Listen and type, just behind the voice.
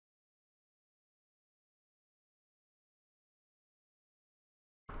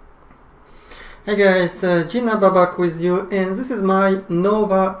Hey guys, Gina Babak with you, and this is my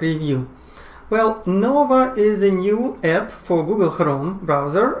Nova review. Well, Nova is a new app for Google Chrome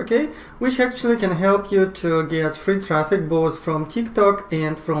browser, okay, which actually can help you to get free traffic both from TikTok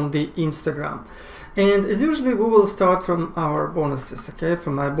and from the Instagram. And as usually we will start from our bonuses, okay,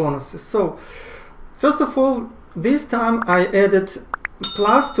 from my bonuses. So, first of all, this time I added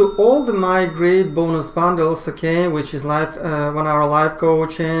plus to all my great bonus bundles, okay, which is live 1 hour live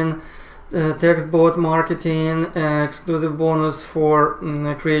coaching, text bot marketing, exclusive bonus for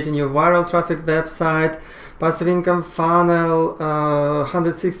creating your viral traffic website, passive income funnel,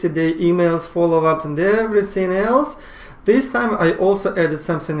 160-day emails, follow-ups, and everything else. This time I also added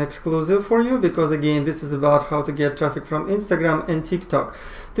something exclusive for you, because again this is about how to get traffic from Instagram and TikTok.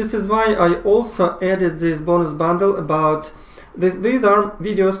 This is why I also added this bonus bundle about these are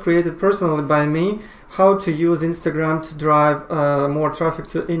videos created personally by me, how to use Instagram to drive more traffic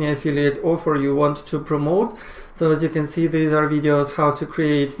to any affiliate offer you want to promote. So as you can see, these are videos how to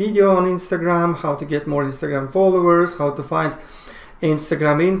create video on Instagram, how to get more Instagram followers, how to find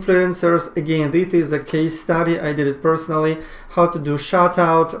Instagram influencers. Again, this is a case study, I did it personally. How to do shout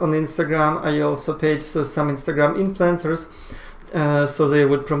out on Instagram. I also paid some Instagram influencers so they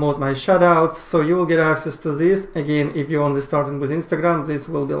would promote my shout outs. So you will get access to this. Again, if you're only starting with Instagram, this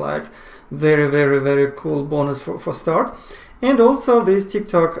will be like very cool bonus for start. And also this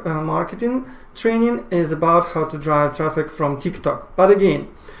TikTok marketing training is about how to drive traffic from TikTok. But again,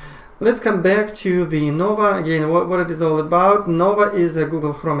 let's come back to the Nova. Again, what it is all about. Nova is a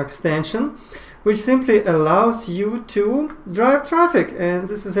Google Chrome extension which simply allows you to drive traffic, and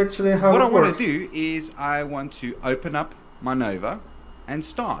this is actually how it works. What I want to do is I want to open up my Nova and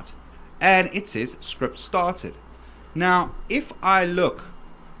start, and it says script started. Now if I look,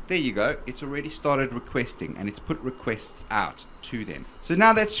 there you go, it's already started requesting and it's put requests out to them. So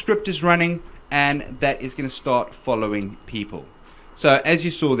now that script is running and that is going to start following people. So as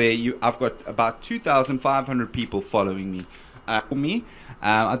you saw there, I've got about 2,500 people following me.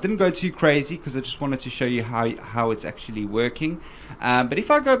 I didn't go too crazy because I just wanted to show you how it's actually working. But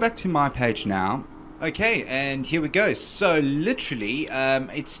if I go back to my page now, okay, and here we go. So literally,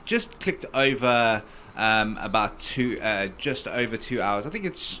 it's just clicked over about just over 2 hours. I think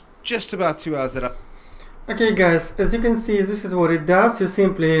it's just about 2 hours that Okay guys, as you can see, this is what it does. You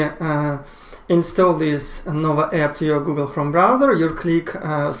simply install this Nova app to your Google Chrome browser. You click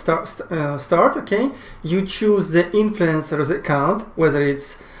start, okay. You choose the influencer's account, whether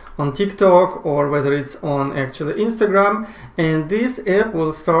it's on TikTok or whether it's on actually Instagram, and this app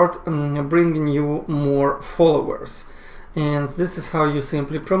will start bringing you more followers. And this is how you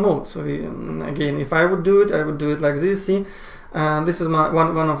simply promote. So again, if I would do it, I would do it like this. See, this is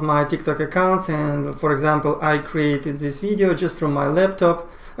one of my TikTok accounts, and for example, I created this video just from my laptop,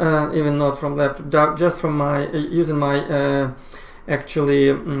 even not from laptop, just from my using my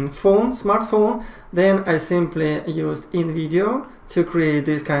actually smartphone. Then I simply used InVideo to create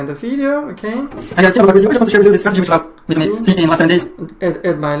this kind of video, okay. I just want to share this strategy which I've seen in last 7 days.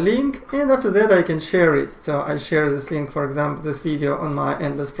 Add my link, and after that I can share it. So I share this link, for example, this video on my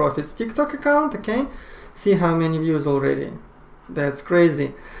Endless Profits TikTok account, okay. See how many views already. That's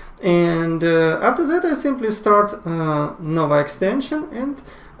crazy. And after that I simply start Nova extension, and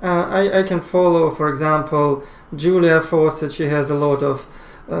I can follow, for example, Julia Fawcett. She has a lot of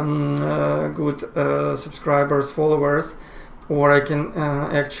good subscribers, followers. Or I can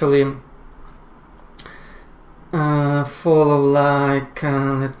actually follow, like,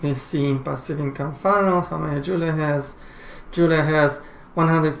 let me see, passive income funnel, how many Julia has. Julia has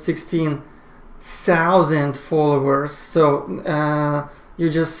 116,000 followers. So you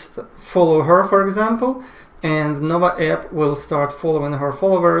just follow her, for example, and Nova app will start following her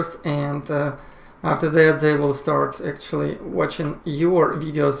followers, and after that they will start actually watching your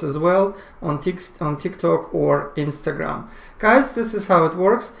videos as well on TikTok or Instagram. Guys, this is how it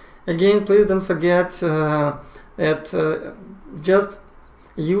works. Again, please don't forget that just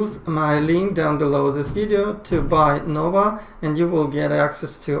use my link down below this video to buy Nova, and you will get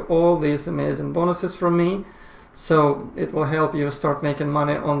access to all these amazing bonuses from me. So it will help you start making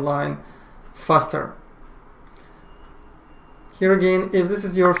money online faster. Here again, if this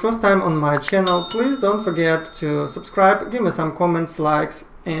is your first time on my channel, please don't forget to subscribe, give me some comments, likes,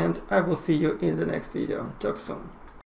 and I will see you in the next video. Talk soon.